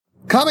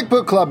Comic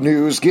Book Club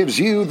News gives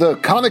you the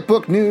comic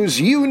book news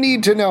you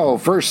need to know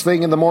first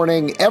thing in the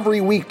morning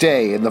every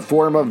weekday in the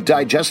form of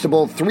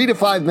digestible 3 to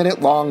 5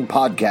 minute long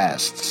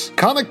podcasts.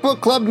 Comic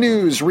Book Club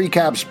News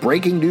recaps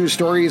breaking news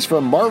stories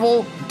from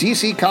Marvel,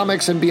 DC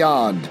Comics, and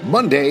beyond,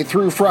 Monday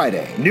through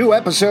Friday. New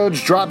episodes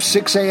drop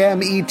 6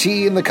 a.m. ET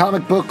in the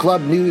Comic Book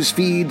Club News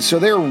feed, so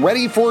they're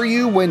ready for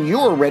you when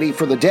you're ready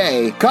for the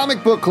day.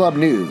 Comic Book Club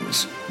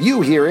News.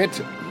 You hear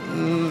it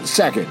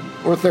second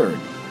or third,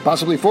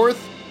 possibly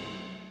fourth.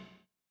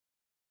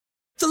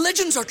 The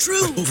legends are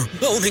true.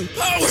 Overwhelming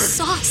power! The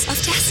sauce of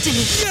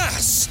destiny.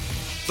 Yes!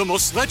 The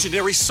most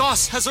legendary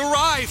sauce has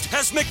arrived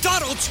as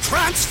McDonald's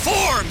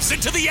transforms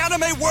into the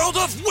anime world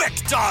of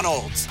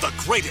WickDonald's. The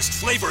greatest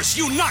flavors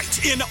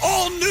unite in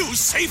all new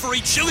savory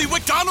chili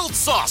McDonald's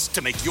sauce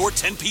to make your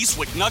 10-piece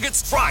Wick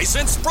Nuggets, fries,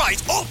 and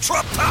Sprite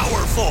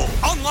ultra-powerful.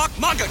 Unlock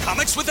manga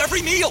comics with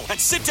every meal and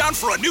sit down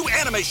for a new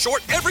anime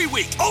short every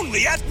week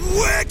only at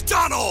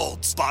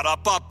WickDonald's.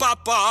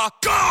 Ba-da-ba-ba-ba,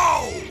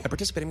 go! At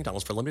participating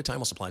McDonald's for a limited time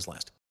while supplies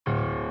last.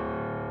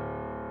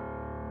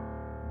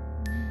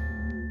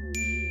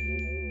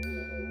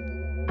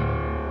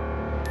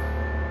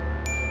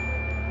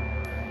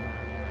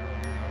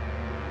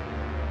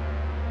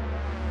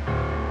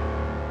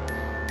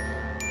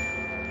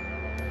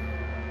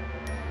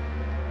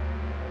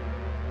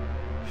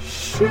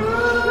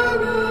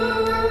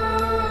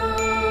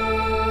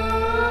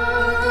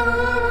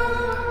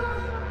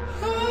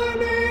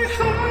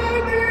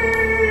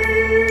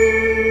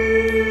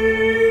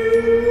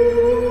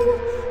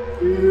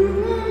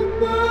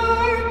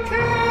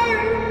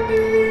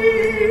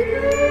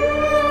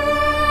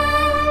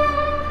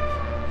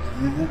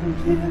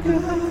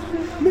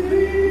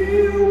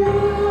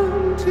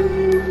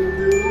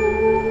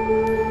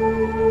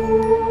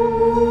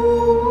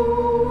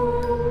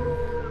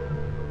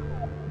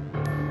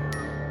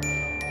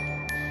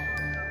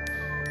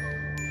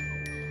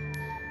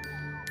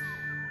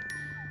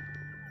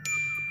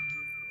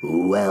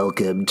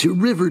 Welcome to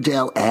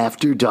Riverdale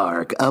After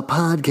Dark, a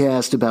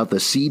podcast about the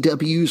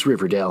CW's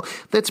Riverdale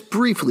that's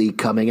briefly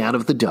coming out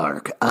of the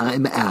dark.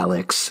 I'm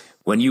Alex.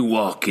 When you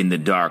walk in the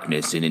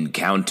darkness and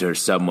encounter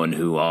someone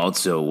who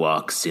also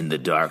walks in the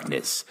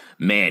darkness,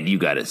 man, you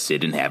gotta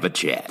sit and have a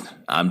chat.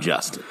 I'm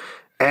Justin.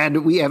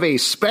 And we have a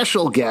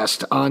special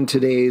guest on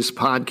today's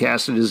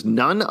podcast. It is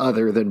none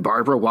other than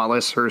Barbara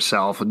Wallace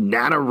herself,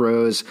 Nana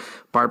Rose.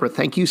 Barbara,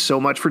 thank you so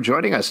much for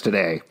joining us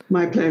today.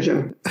 My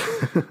pleasure.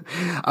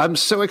 I'm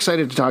so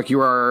excited to talk.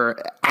 You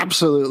are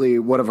absolutely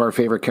one of our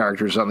favorite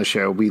characters on the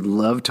show. We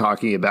love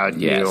talking about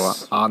you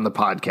on the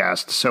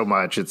podcast so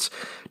much. It's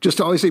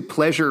just always a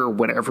pleasure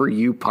whenever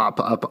you pop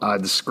up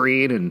on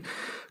screen and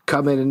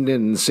come in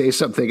and say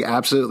something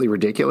absolutely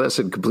ridiculous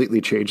and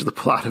completely change the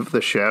plot of the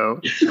show.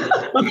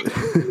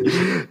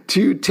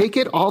 To take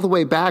it all the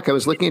way back, I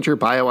was looking at your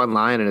bio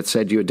online and it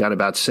said you had done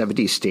about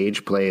 70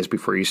 stage plays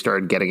before you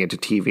started getting into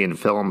TV and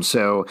film.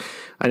 So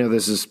I know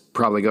this is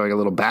probably going a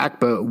little back,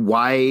 but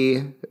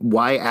why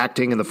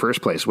acting in the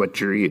first place? What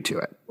drew you to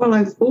it? Well,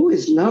 I've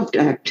always loved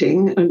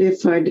acting, and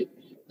if I'd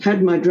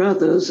had my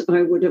druthers,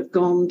 I would have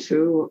gone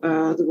to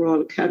the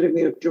Royal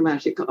Academy of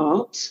Dramatic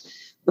Arts.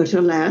 But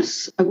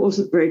alas, I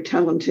wasn't very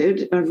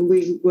talented and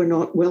we were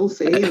not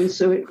wealthy. And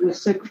so it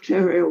was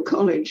Secretarial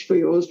College for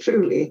yours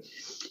truly.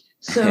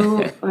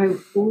 So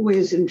I've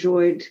always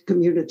enjoyed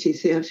community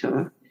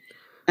theatre.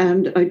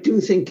 And I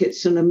do think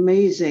it's an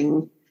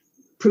amazing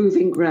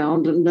proving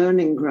ground and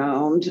learning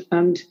ground.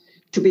 And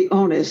to be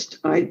honest,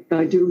 I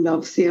do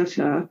love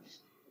theatre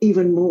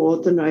even more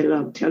than I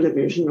love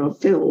television or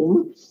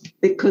film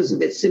because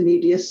of its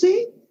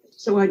immediacy.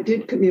 So I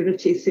did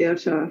community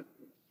theatre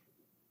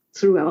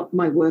throughout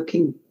my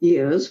working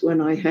years when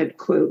I had,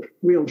 quote,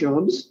 real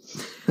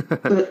jobs.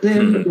 But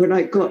then when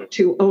I got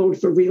too old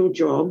for real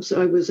jobs,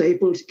 I was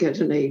able to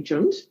get an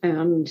agent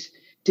and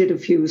did a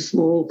few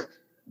small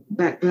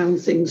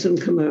background things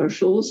and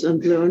commercials.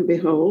 And lo and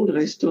behold,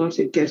 I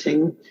started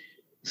getting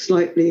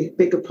slightly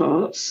bigger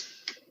parts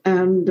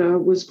and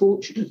was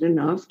fortunate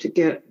enough to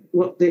get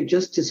what they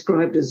just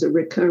described as a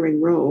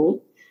recurring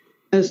role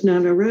as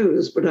Nana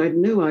Rose, but I had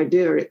no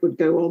idea it would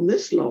go on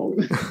this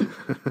long.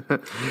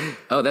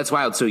 Oh, that's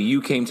wild. So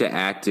you came to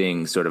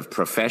acting sort of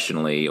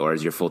professionally or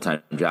as your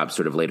full-time job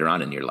sort of later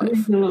on in your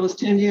life? In the last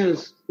 10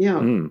 years,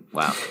 yeah.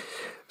 Wow.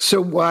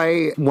 So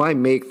why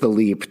make the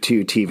leap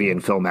to TV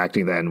and film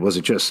acting then? Was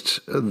it just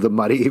the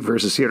money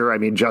versus theater? I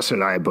mean, Justin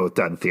and I have both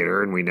done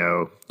theater, and we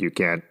know you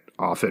can't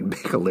often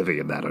make a living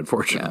in that,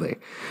 unfortunately.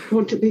 Yeah.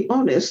 Well, to be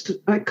honest,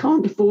 I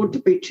can't afford to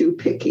be too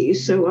picky,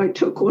 so I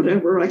took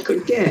whatever I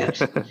could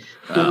get.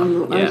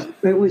 I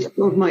always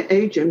told my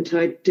agent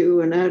I'd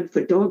do an ad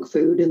for dog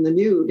food in the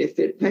nude if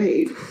it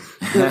paid.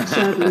 But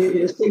sadly,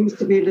 there seems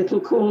to be little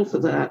call for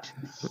that.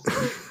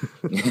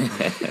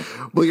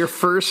 Well, your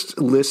first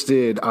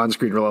listed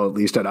on-screen role, at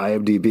least on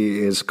IMDb,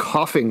 is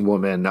Coughing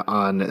Woman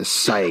on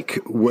Psych.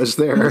 Was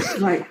there...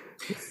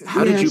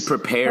 How did you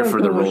prepare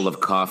for the role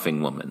of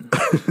Coughing Woman?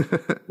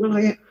 Well,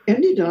 I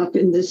ended up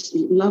in this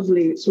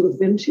lovely sort of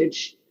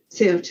vintage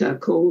theatre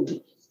called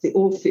the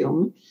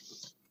Orpheum,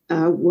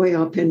 way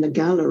up in the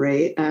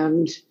gallery,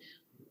 and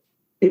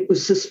it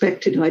was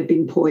suspected I'd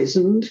been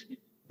poisoned,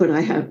 but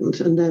I hadn't.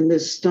 And then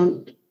this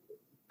stunt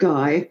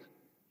guy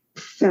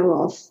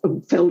fell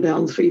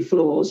down 3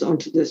 floors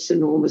onto this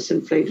enormous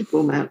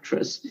inflatable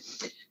mattress.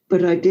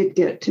 But I did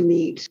get to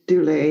meet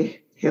Dule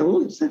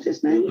Hill, is that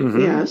his name?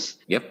 Mm-hmm. Yes.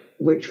 Yep.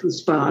 Which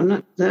was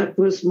fun. That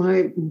was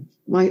my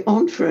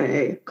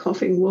entree,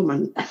 coughing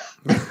woman.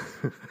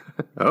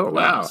 Oh,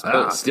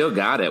 wow. Still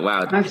got it.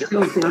 Wow. I've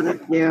still got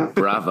it, yeah.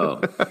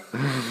 Bravo.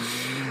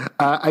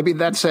 I mean,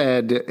 that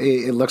said,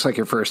 it looks like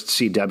your first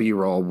CW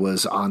role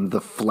was on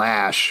The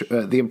Flash.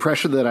 The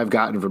impression that I've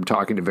gotten from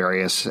talking to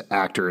various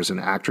actors and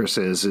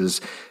actresses is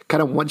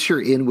kind of once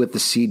you're in with the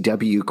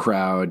CW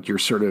crowd, you're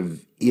sort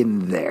of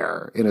in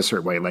there in a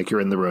certain way, like you're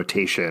in the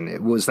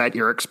rotation. Was that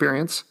your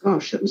experience?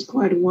 Gosh, that was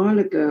quite a while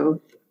ago.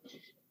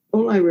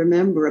 All I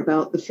remember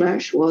about The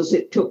Flash was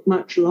it took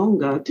much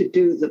longer to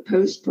do the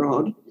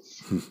post-prod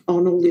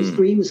on all these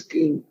green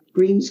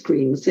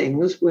screen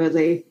things where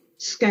they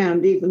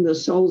scanned even the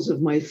soles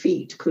of my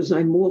feet because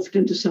I morphed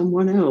into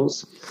someone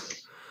else.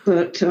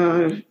 But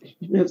all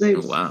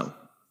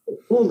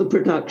the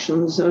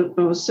productions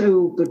are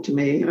so good to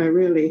me. I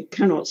really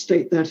cannot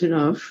state that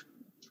enough,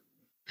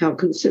 how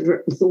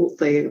considerate and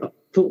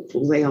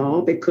thoughtful they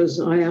are, because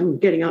I am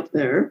getting up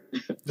there.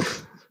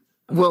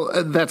 Well,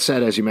 that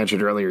said, as you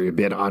mentioned earlier, you've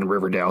been on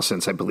Riverdale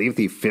since, I believe,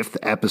 the 5th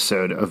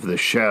episode of the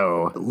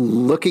show.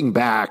 Looking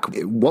back,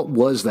 what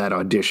was that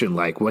audition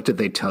like? What did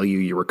they tell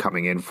you were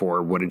coming in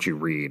for? What did you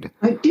read?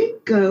 I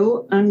did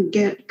go and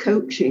get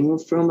coaching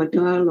from a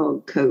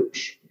dialogue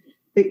coach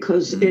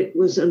because it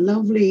was a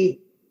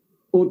lovely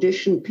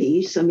audition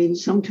piece. I mean,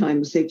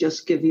 sometimes they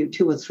just give you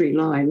 2 or 3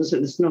 lines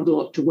and it's not a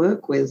lot to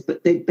work with,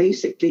 but they'd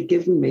basically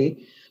given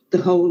me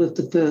the whole of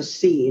the first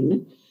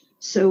scene.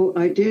 So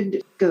I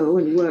did go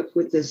and work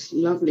with this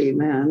lovely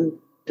man,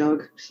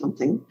 Doug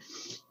something,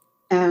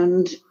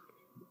 and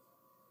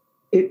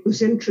it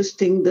was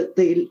interesting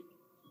that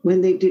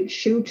when they did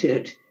shoot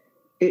it,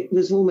 it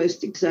was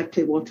almost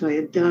exactly what I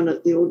had done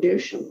at the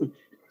audition.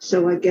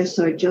 So I guess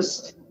I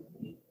just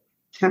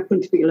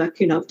happened to be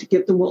lucky enough to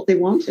give them what they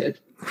wanted.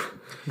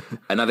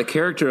 Now, the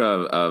character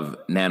of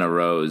Nana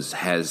Rose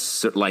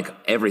has, like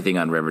everything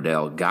on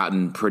Riverdale,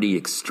 gotten pretty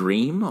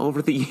extreme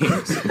over the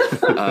years.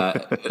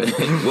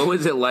 What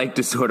was it like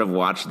to sort of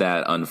watch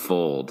that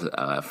unfold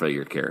for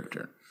your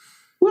character?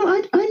 Well,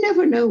 I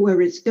never know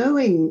where it's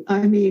going.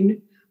 I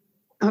mean,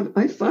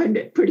 I find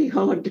it pretty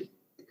hard to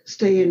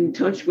stay in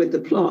touch with the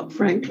plot,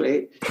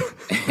 frankly.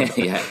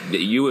 Yeah,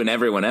 you and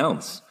everyone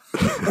else.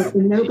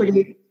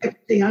 Nobody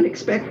expects the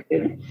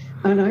unexpected.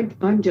 And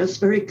I'm just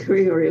very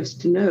curious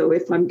to know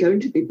if I'm going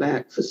to be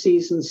back for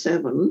season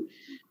 7,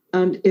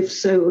 and if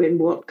so, in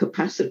what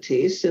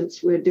capacity,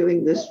 since we're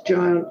doing this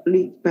giant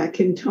leap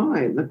back in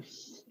time.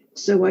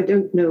 So I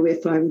don't know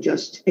if I'm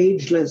just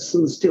ageless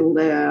and still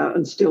there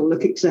and still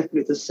look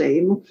exactly the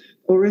same,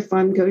 or if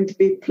I'm going to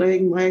be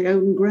playing my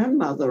own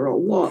grandmother or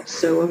what.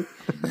 So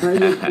I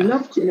would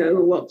love to know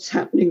what's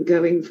happening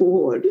going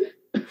forward.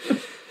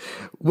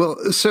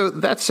 Well, so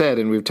that said,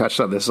 and we've touched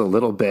on this a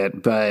little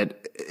bit,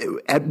 but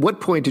at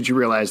what point did you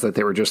realize that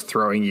they were just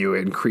throwing you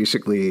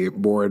increasingly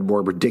more and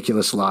more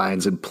ridiculous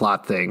lines and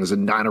plot things,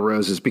 and Nana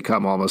Rose has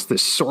become almost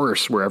this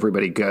source where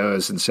everybody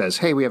goes and says,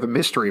 hey, we have a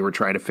mystery we're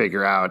trying to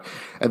figure out,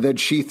 and then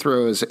she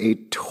throws a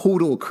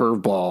total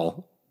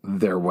curveball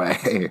their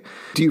way.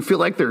 Do you feel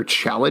like they're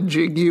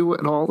challenging you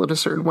at all in a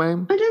certain way?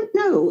 I don't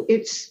know.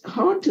 It's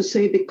hard to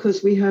say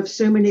because we have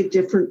so many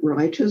different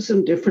writers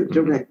and different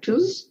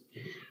directors.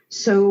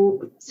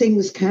 So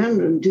things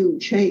can and do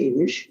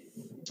change.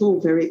 It's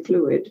all very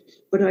fluid.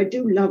 But I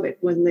do love it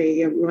when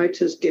the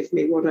writers give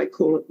me what I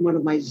call one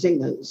of my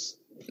zingers.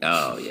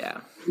 Oh, yeah.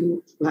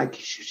 Like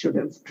should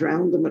have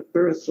drowned them at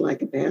birth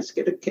like a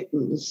basket of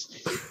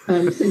kittens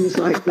and things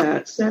like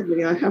that.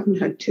 Sadly, I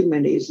haven't had too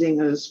many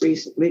zingers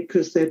recently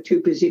because they're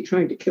too busy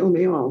trying to kill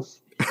me off.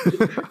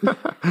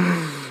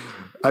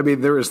 I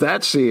mean, there was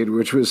that scene,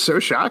 which was so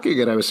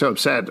shocking, and I was so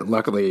upset.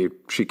 Luckily,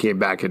 she came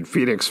back in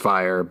Phoenix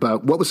Fire.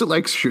 But what was it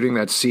like shooting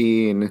that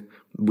scene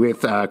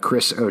with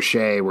Chris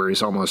O'Shea, where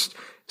he's almost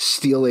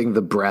stealing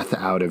the breath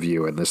out of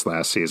you in this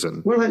last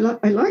season? Well,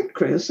 I liked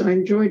Chris. I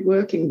enjoyed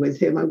working with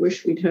him. I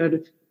wish we'd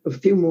had a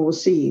few more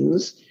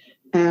scenes.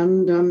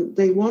 And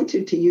they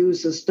wanted to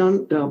use a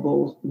stunt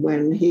double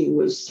when he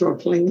was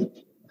throttling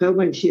her,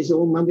 when she's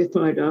all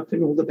mummified up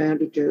in all the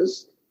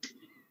bandages.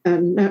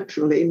 And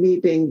naturally, me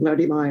being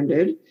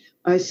bloody-minded,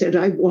 I said,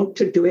 I want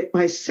to do it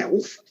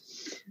myself.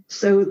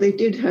 So they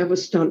did have a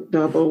stunt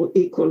double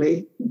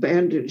equally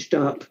bandaged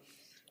up.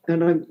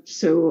 And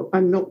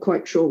I'm not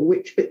quite sure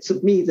which bits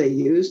of me they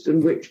used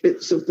and which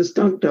bits of the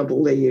stunt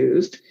double they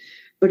used.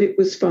 But it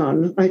was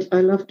fun. I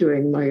love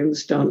doing my own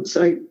stunts.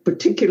 I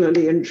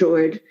particularly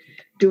enjoyed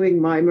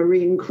doing my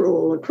marine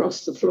crawl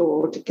across the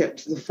floor to get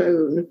to the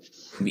phone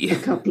a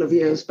couple of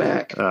years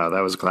back. Oh,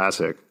 that was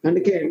classic. And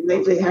again,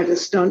 they had a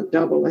stunt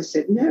double. I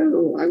said,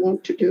 no, I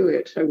want to do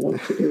it. I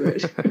want to do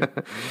it.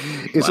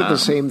 Is it the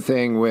same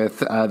thing with,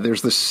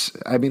 there's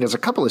a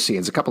couple of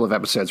scenes, a couple of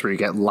episodes where you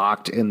get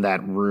locked in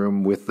that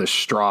room with the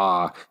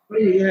straw.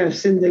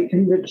 Yes, in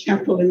the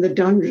chapel, in the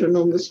dungeon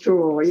on the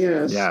straw,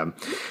 yes. Yeah.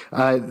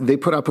 They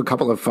put up a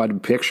couple of fun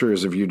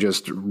pictures of you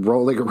just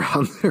rolling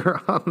around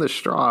there on the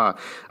straw.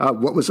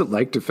 What was it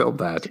like to film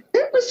that?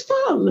 It was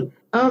fun.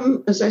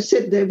 As I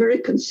said, they're very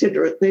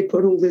considerate. They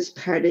put all this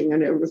padding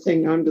and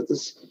everything under the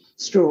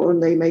straw,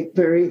 and they make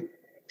very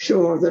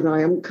sure that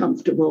I am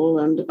comfortable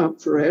and up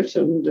for it.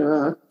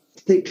 And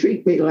they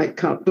treat me like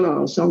cut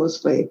glass,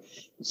 honestly.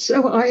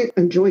 So I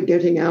enjoy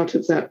getting out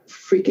of that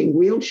freaking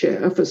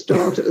wheelchair, for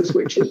starters,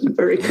 which isn't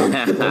very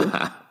comfortable.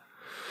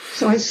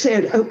 So I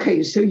said,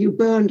 okay, so you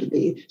burned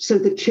me. So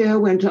the chair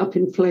went up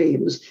in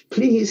flames.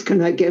 Please,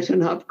 can I get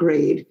an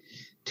upgrade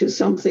to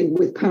something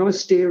with power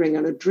steering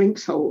and a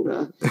drinks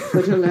holder?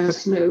 But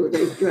alas, no,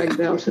 they've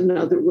dragged out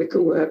another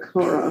wickerwork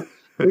horror,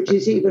 which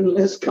is even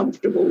less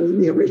comfortable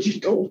than the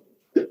original.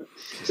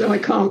 So I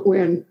can't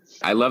win.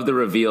 I love the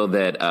reveal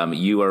that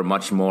you are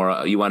much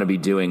more, you want to be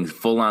doing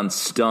full-on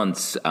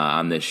stunts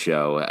on this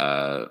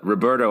show.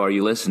 Roberto, are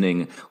you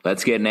listening?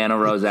 Let's get Nana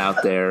Rose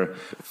out there.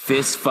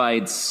 Fist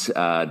fights,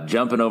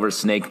 jumping over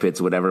snake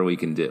pits, whatever we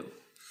can do.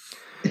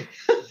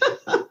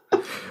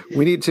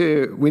 We need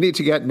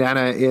to get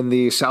Nana in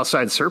the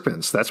Southside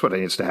Serpents. That's what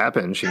needs to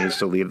happen. She needs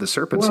to leave the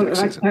Serpents next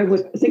season. I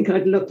would think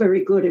I'd look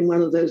very good in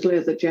one of those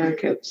leather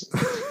jackets.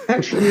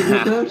 Actually,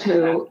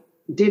 Roberto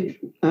did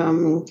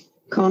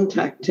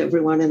contact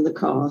everyone in the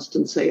cast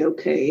and say,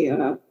 okay,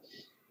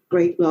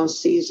 great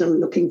last season,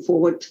 looking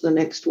forward to the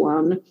next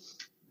one.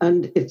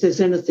 And if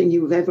there's anything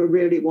you've ever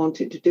really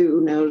wanted to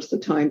do, now's the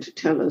time to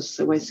tell us.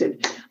 So I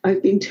said,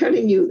 I've been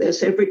telling you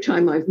this every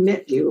time I've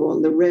met you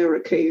on the rare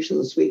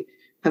occasions we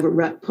have a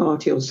wrap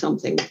party or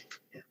something.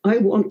 I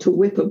want to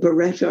whip a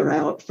Beretta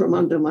out from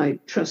under my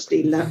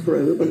trusty lap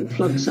robe and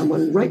plug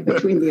someone right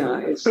between the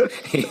eyes.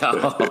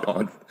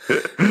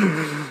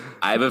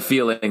 I have a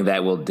feeling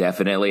that will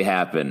definitely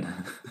happen.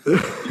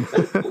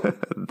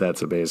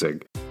 That's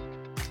amazing.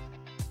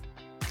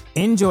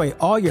 Enjoy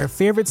all your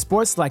favorite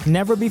sports like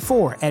never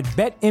before at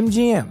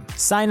BetMGM.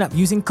 Sign up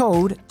using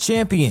code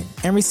CHAMPION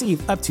and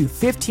receive up to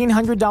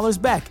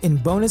 $1,500 back in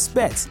bonus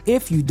bets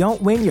if you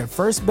don't win your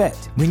first bet.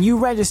 When you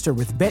register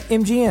with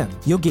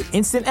BetMGM, you'll get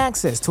instant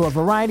access to a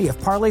variety of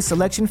parlay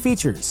selection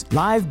features,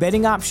 live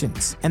betting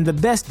options, and the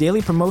best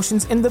daily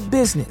promotions in the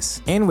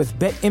business. And with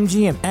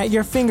BetMGM at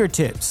your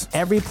fingertips,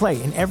 every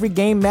play and every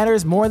game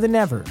matters more than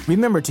ever.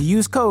 Remember to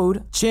use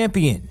code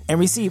CHAMPION and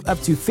receive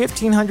up to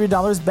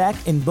 $1,500 back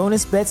in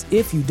bonus bets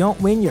if you don't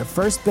win your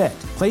first bet.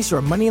 Place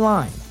your money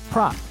line,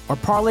 prop, or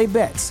parlay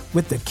bets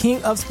with the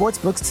king of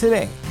sportsbooks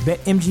today.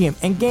 BetMGM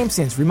and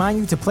GameSense remind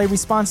you to play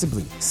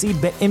responsibly. See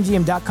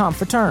BetMGM.com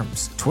for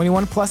terms.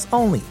 21 plus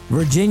only.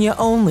 Virginia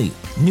only.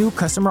 New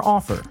customer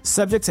offer.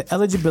 Subject to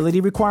eligibility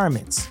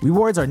requirements.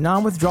 Rewards are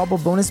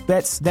non-withdrawable bonus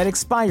bets that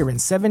expire in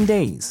 7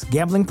 days.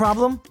 Gambling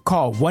problem?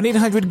 Call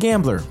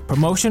 1-800-GAMBLER.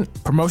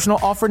 Promotional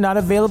offer not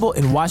available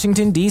in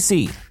Washington,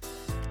 D.C.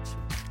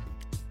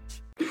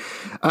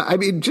 I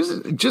mean,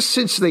 just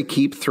since they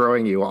keep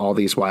throwing you all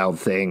these wild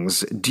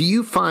things, do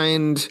you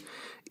find,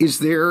 is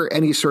there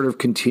any sort of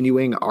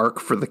continuing arc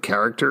for the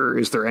character?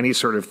 Is there any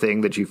sort of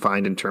thing that you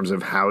find in terms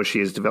of how she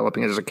is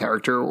developing as a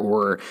character?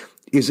 Or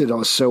is it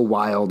all so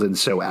wild and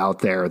so out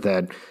there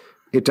that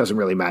it doesn't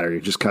really matter? You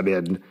just come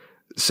in,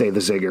 say the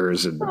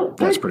zingers, and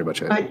that's pretty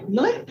much it.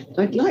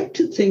 I'd like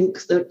to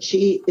think that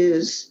she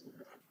is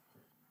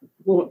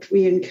what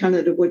we in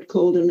Canada would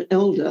call an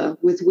elder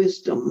with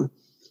wisdom.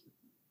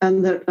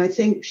 And that I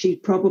think she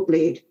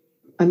probably,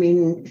 I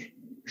mean,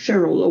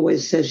 Cheryl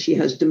always says she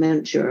has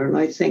dementia, and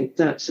I think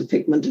that's a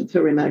figment of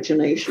her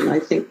imagination. I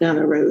think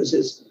Nana Rose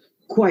is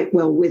quite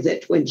well with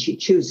it when she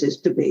chooses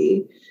to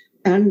be,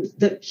 and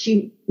that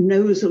she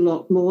knows a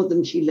lot more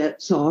than she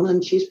lets on,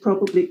 and she's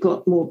probably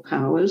got more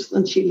powers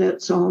than she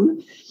lets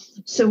on.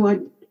 So I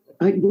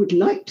would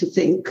like to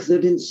think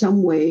that in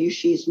some way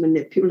she's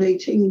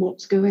manipulating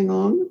what's going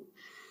on,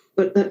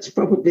 but that's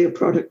probably a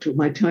product of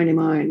my tiny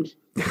mind.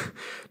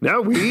 No,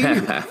 we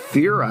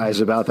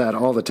theorize about that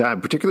all the time,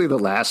 particularly the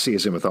last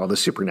season with all the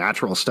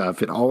supernatural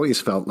stuff. It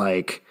always felt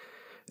like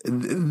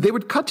they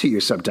would cut to you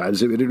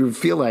sometimes. It would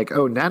feel like,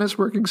 oh, Nana's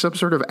working some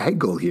sort of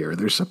angle here.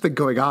 There's something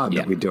going on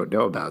that we don't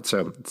know about.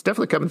 So it's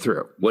definitely coming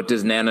through. What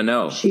does Nana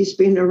know? She's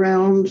been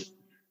around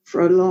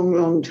for a long,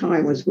 long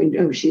time. As we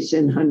know, she's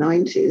in her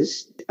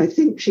 90s. I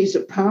think she's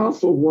a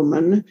powerful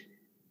woman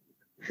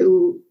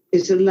who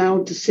is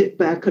allowed to sit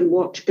back and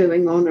watch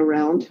going on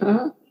around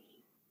her.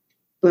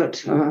 But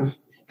her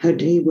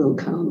day will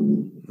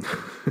come.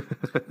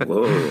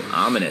 Whoa,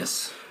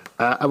 ominous.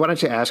 I wanted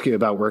to ask you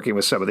about working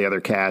with some of the other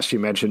cast. You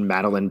mentioned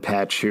Madeline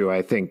Petch, who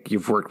I think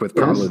you've worked with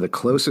probably the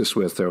closest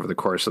with over the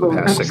course of the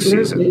past 6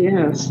 seasons.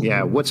 Yes.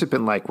 Yeah, what's it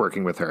been like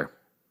working with her?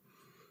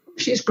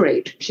 She's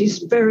great. She's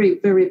very,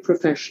 very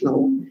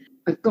professional.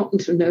 I've gotten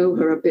to know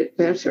her a bit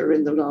better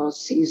in the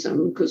last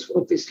season because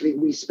obviously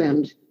we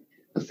spend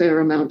a fair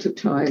amount of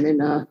time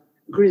in a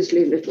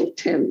grisly little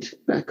tent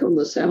back on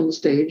the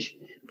soundstage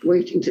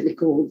waiting to be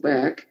called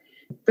back.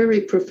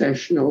 Very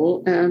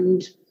professional,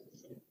 and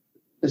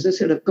as I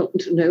said, I've gotten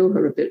to know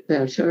her a bit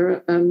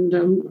better,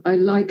 and I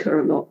like her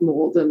a lot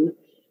more than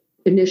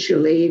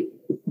initially.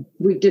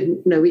 We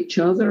didn't know each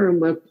other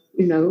and were,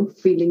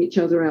 feeling each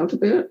other out a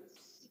bit.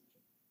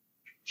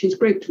 She's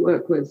great to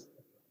work with.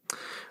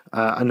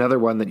 Another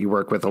one that you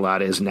work with a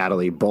lot is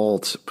Natalie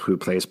Bolt, who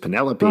plays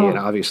Penelope, and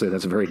obviously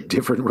that's a very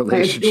different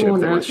relationship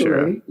than with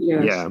Sharon.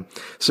 Yes. Yeah.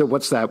 So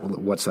what's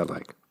that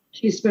like?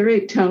 She's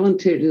very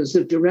talented as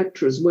a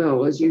director as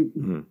well. As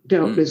you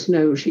doubtless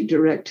know, she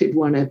directed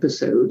one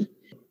episode.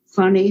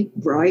 Funny,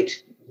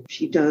 bright.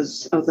 She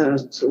does other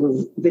sort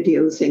of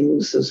video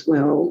things as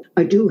well.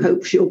 I do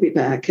hope she'll be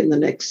back in the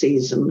next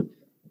season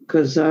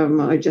because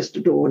I just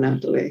adore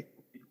Natalie.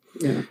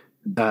 Yeah.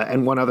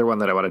 And one other one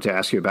that I wanted to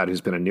ask you about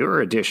who's been a newer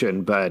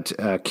addition, but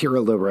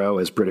Kira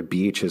LaRoe as Britta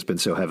Beach has been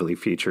so heavily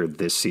featured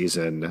this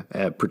season,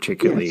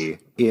 particularly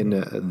in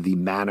The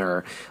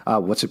Manor.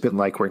 What's it been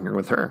like working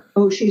with her?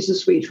 Oh, she's a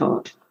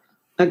sweetheart.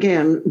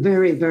 Again,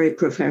 very, very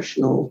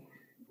professional.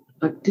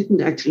 I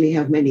didn't actually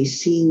have many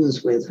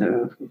scenes with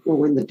her,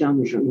 well, in the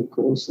dungeon, of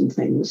course, and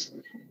things.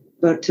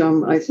 But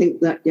I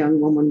think that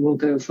young woman will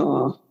go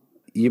far.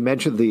 You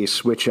mentioned the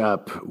switch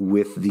up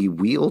with the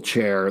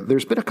wheelchair.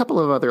 There's been a couple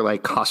of other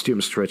costume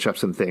switch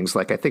ups and things.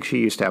 I think she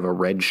used to have a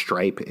red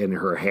stripe in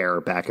her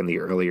hair back in the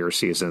earlier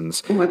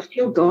seasons. Oh, I've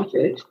still got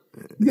it.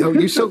 Oh,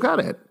 you still got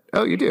it?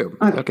 Oh, you do?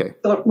 Okay.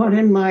 I've got one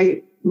in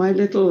my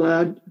little,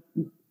 I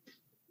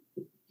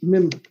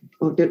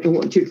don't know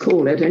what you'd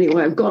call it.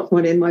 Anyway, I've got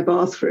one in my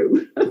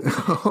bathroom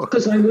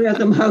because I wear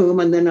them home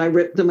and then I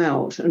rip them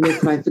out. And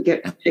if I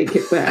forget to take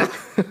it back,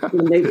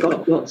 then they've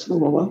got lots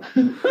more.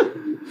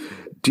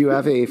 Do you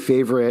have a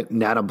favorite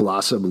Nana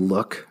Blossom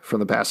look from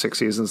the past 6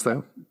 seasons,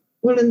 though?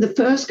 Well, in the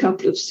first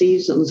couple of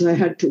seasons, I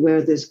had to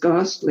wear this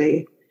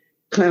ghastly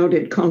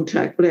clouded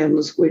contact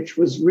lens, which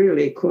was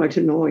really quite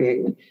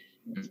annoying.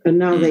 And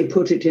now they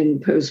put it in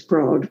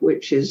post-prod,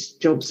 which is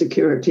job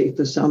security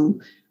for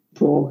some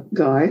poor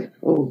guy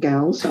or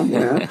gal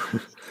somewhere.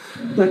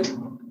 But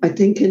I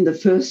think in the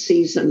first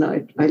season,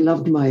 I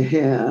loved my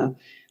hair.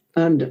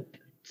 And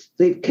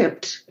they've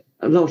kept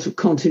a lot of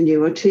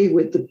continuity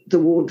with the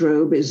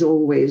wardrobe is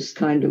always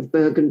kind of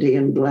burgundy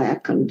and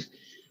black and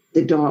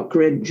the dark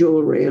red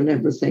jewelry and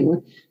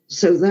everything.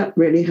 So that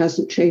really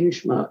hasn't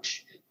changed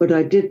much. But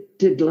I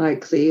did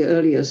like the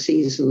earlier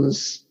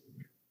seasons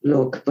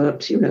look,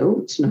 but,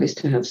 it's nice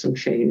to have some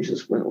change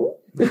as well.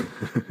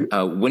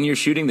 When you're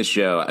shooting the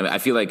show, I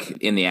feel like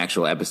in the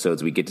actual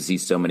episodes, we get to see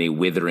so many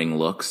withering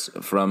looks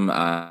from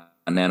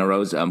Nana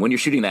Rose. When you're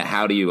shooting that,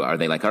 are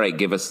they like, all right,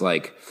 give us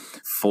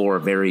 4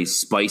 very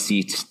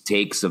spicy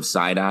takes of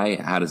side-eye?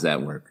 How does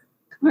that work?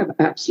 I have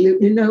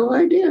absolutely no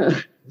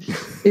idea.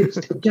 It's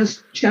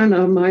just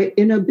channel my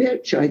inner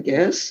bitch, I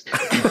guess.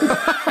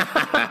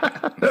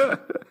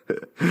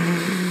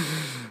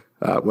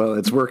 Well,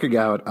 it's working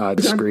out on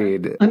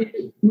screen. I'm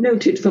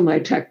noted for my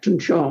tact and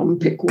charm.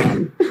 Pick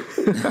one.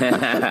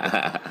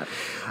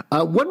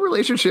 One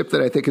relationship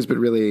that I think has been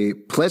really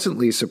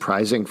pleasantly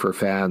surprising for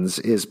fans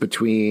is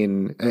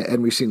between,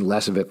 and we've seen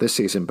less of it this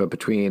season, but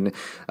between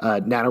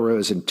Nana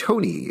Rose and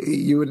Tony.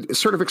 You would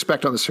sort of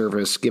expect on the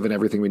surface, given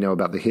everything we know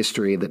about the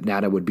history, that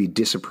Nana would be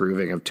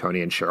disapproving of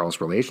Tony and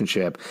Cheryl's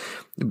relationship.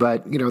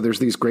 But, there's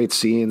these great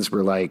scenes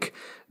where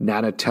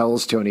Nana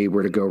tells Tony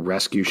where to go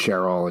rescue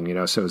Cheryl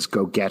and, says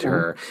go get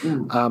her.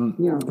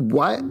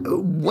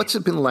 What's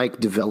it been like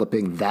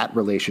developing that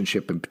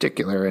relationship in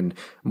particular? And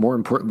more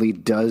importantly,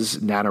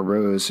 does Nana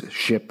Rose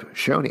ship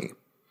Shoni?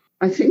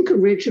 I think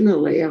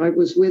originally I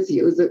was with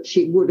you that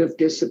she would have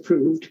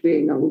disapproved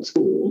being old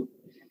school.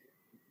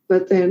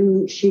 But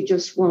then she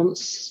just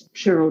wants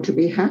Cheryl to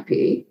be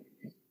happy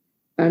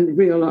and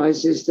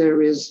realizes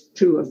there is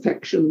true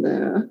affection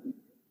there.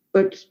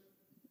 But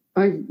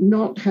I've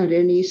not had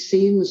any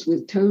scenes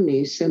with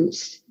Tony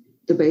since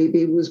the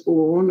baby was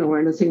born or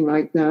anything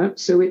like that.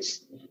 So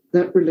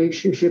that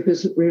relationship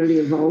isn't really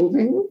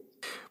evolving.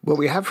 Well,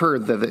 we have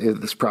heard that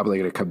it's probably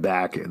going to come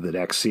back in the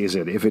next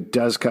season. If it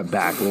does come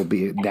back, will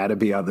Nana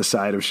be on the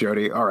side of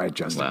Shoni? All right,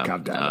 Justin,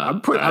 calm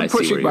down. I'm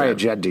pushing my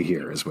agenda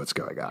here is what's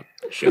going on.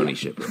 Shoni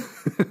shipper.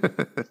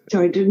 So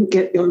I didn't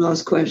get your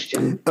last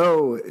question.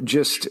 Oh,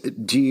 just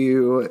do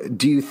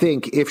you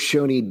think if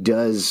Shoni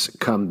does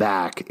come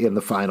back in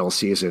the final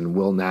season,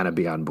 will Nana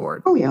be on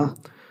board? Oh, yeah,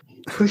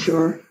 for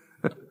sure.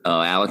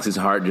 Oh, Alex's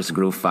heart just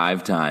grew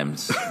 5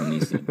 times when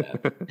you said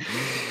that.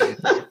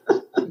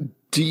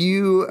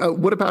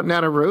 What about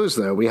Nana Rose,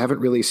 though? We haven't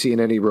really seen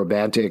any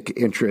romantic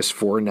interest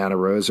for Nana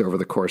Rose over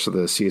the course of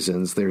the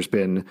seasons. There's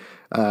been,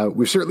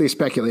 we've certainly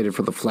speculated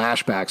for the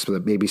flashbacks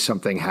that maybe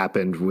something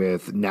happened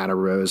with Nana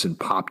Rose and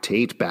Pop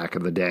Tate back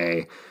in the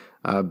day.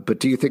 But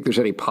do you think there's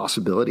any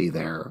possibility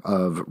there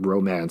of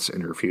romance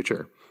in her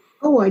future?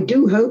 Oh, I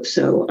do hope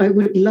so. I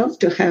would love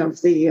to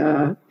have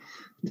the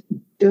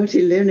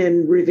dirty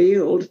linen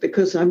revealed,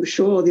 because I'm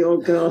sure the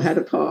old girl had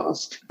a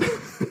past.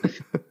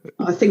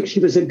 I think she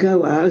was a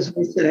goer, as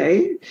we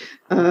say,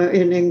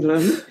 in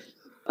England.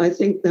 I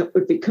think that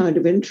would be kind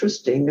of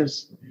interesting.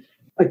 As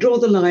I draw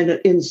the line at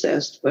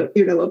incest, but,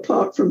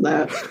 apart from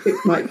that, it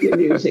might be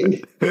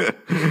amusing.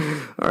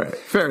 All right,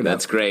 fair enough.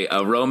 That's great.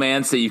 A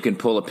romance that you can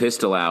pull a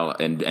pistol out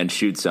and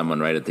shoot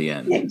someone right at the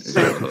end. Is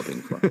what I'm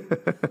hoping for.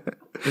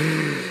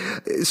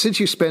 Since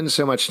you spend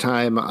so much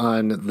time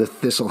on the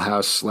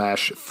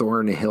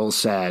Thistlehouse/Thornhill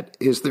set,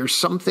 is there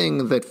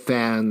something that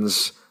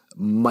fans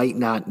might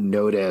not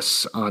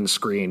notice on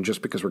screen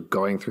just because we're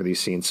going through these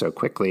scenes so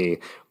quickly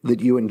that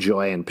you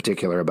enjoy in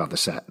particular about the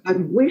set? I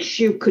wish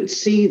you could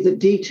see the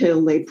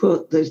detail they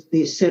put,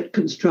 the set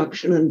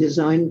construction and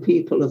design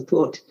people have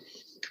put.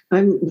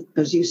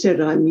 As you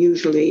said, I'm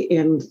usually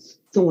in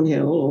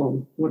Thornhill,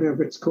 or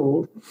whatever it's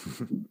called,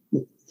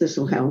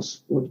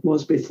 Thistlehouse, what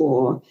was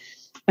before.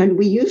 And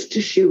we used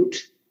to shoot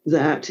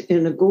that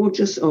in a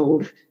gorgeous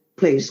old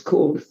place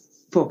called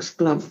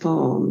Foxglove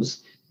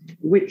Farms,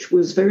 which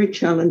was very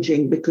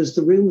challenging because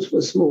the rooms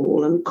were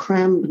small and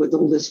crammed with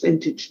all this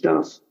vintage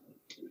stuff.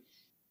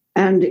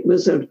 And it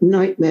was a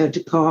nightmare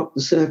to park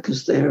the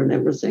circus there and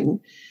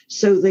everything.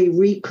 So they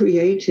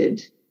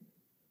recreated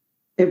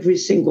every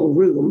single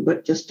room,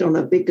 but just on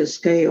a bigger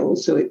scale,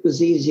 so it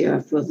was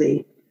easier for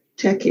the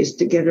techies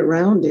to get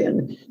around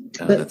in.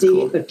 But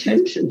the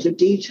attention to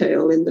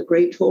detail in the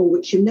Great Hall,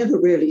 which you never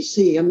really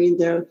see, I mean,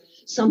 there are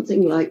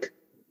something like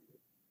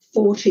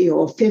 40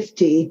 or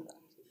 50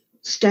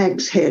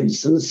 stags'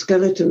 heads and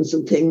skeletons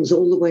and things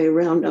all the way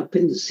around up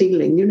in the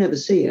ceiling. You never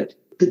see it.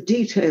 The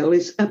detail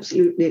is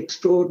absolutely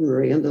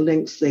extraordinary, and the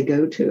lengths they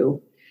go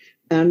to.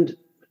 And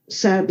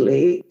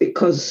sadly,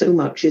 because so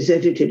much is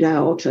edited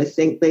out, I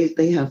think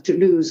they have to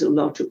lose a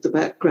lot of the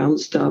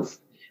background stuff,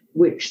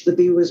 which the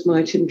viewers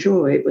might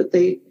enjoy. But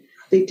they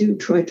do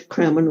try to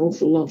cram an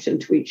awful lot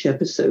into each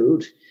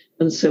episode.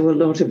 And so a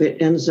lot of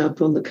it ends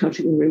up on the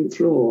cutting room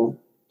floor,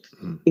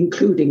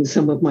 including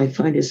some of my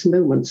finest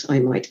moments, I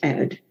might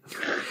add.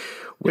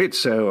 Wait,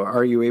 so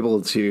are you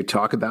able to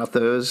talk about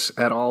those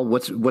at all?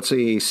 What's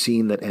a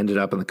scene that ended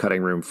up on the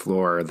cutting room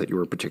floor that you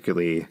were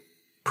particularly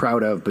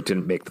proud of but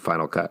didn't make the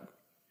final cut?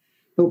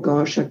 Oh,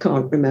 gosh, I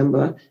can't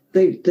remember.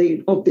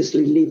 They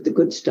obviously leave the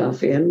good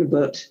stuff in,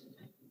 but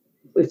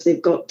if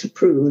they've got to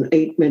prune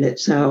 8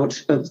 minutes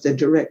out of the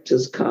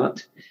director's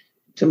cut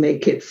to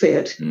make it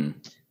fit,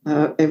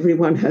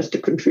 everyone has to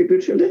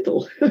contribute a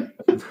little.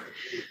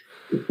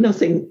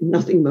 Nothing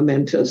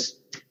momentous.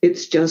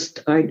 It's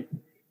just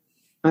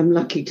I'm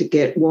lucky to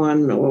get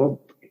 1 or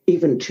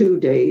even 2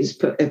 days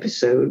per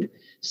episode,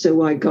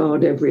 so I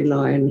guard every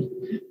line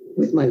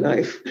with my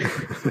life.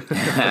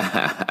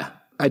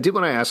 I did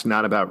want to ask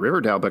not about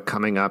Riverdale, but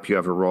coming up, you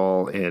have a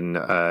role in,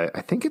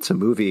 I think it's a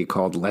movie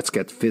called Let's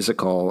Get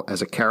Physical,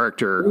 as a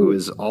character who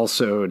is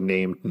also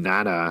named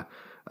Nana.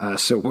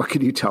 So what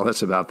can you tell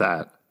us about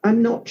that?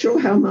 I'm not sure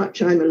how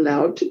much I'm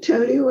allowed to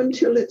tell you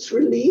until it's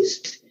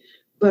released,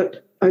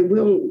 but I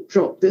will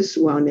drop this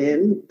one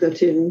in,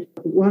 that in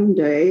one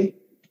day,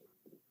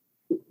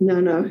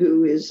 Nana,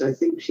 who is, I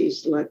think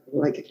she's like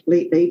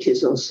late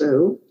 80s or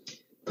so,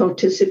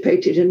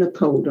 participated in a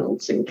pole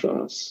dancing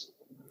class.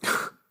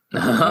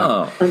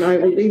 Oh. And I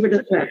will leave it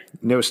at that.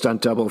 No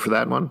stunt double for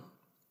that one?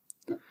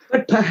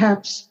 But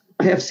perhaps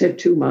I have said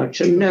too much,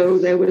 and no,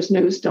 there was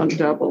no stunt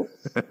double.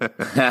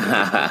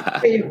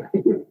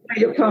 If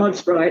your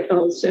card's right,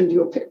 I'll send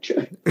you a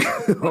picture.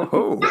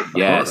 Oh,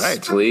 yes,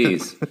 right.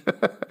 Please.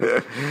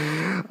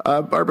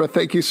 Barbara,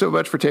 thank you so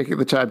much for taking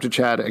the time to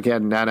chat.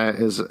 Again, Nana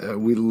is,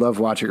 we love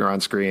watching her on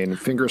screen.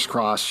 Fingers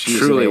crossed. She's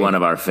truly one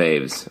of our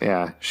faves.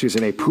 Yeah, she's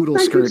in a poodle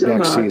skirt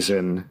next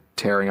season,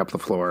 tearing up the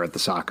floor at the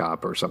sock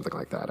op or something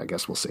like that. I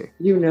guess we'll see.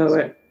 You know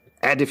it.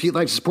 And if you'd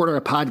like to support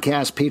our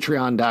podcast,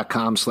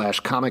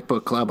 patreon.com/Comic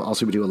Book Club.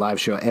 Also, we do a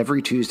live show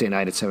every Tuesday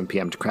night at 7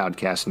 p.m. to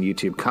Crowdcast and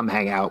YouTube. Come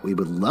hang out. We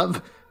would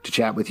love to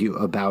chat with you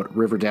about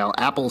Riverdale,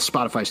 Apple,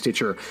 Spotify,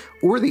 Stitcher,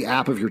 or the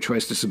app of your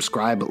choice to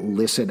subscribe,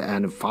 listen,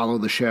 and follow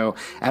the show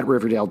at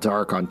Riverdale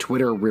Dark on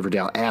Twitter,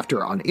 Riverdale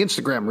After on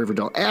Instagram,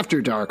 Riverdale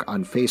After Dark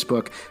on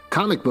Facebook,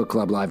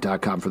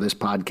 comicbookclublive.com for this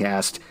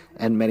podcast,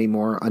 and many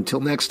more. Until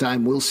next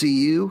time, we'll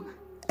see you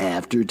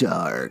after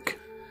dark.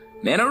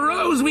 Nana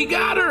Rose, we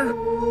got her!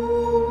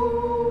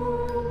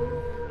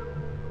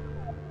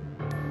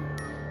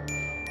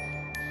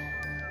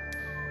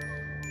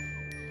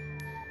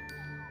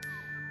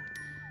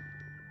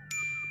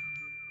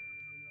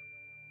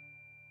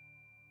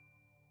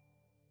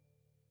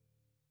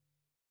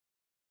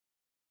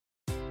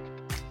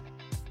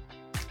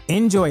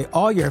 Enjoy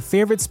all your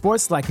favorite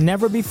sports like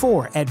never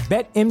before at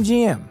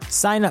BetMGM.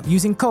 Sign up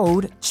using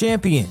code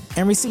CHAMPION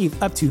and receive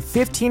up to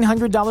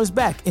 $1,500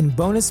 back in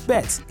bonus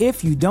bets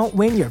if you don't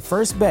win your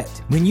first bet.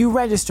 When you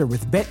register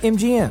with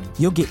BetMGM,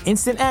 you'll get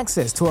instant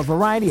access to a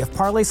variety of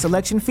parlay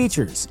selection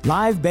features,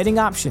 live betting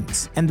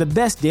options, and the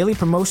best daily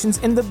promotions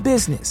in the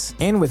business.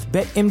 And with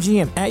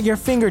BetMGM at your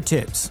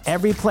fingertips,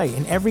 every play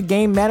and every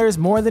game matters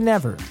more than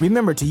ever.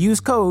 Remember to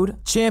use code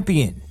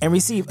CHAMPION and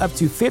receive up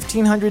to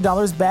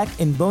 $1,500 back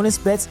in bonus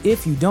bets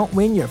if you don't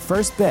win your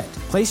first bet.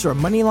 Place your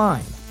money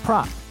line,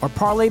 prop, or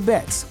parlay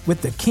bets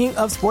with the king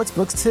of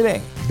sportsbooks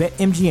today.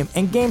 BetMGM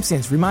and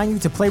GameSense remind you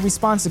to play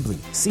responsibly.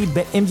 See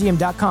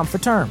BetMGM.com for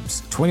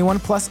terms. 21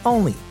 plus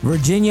only.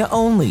 Virginia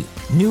only.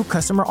 New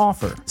customer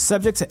offer.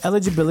 Subject to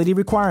eligibility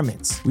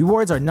requirements.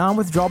 Rewards are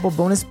non-withdrawable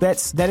bonus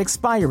bets that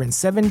expire in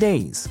 7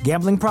 days.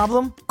 Gambling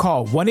problem?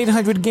 Call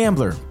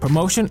 1-800-GAMBLER.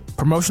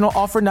 Promotional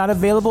offer not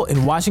available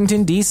in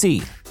Washington,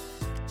 D.C.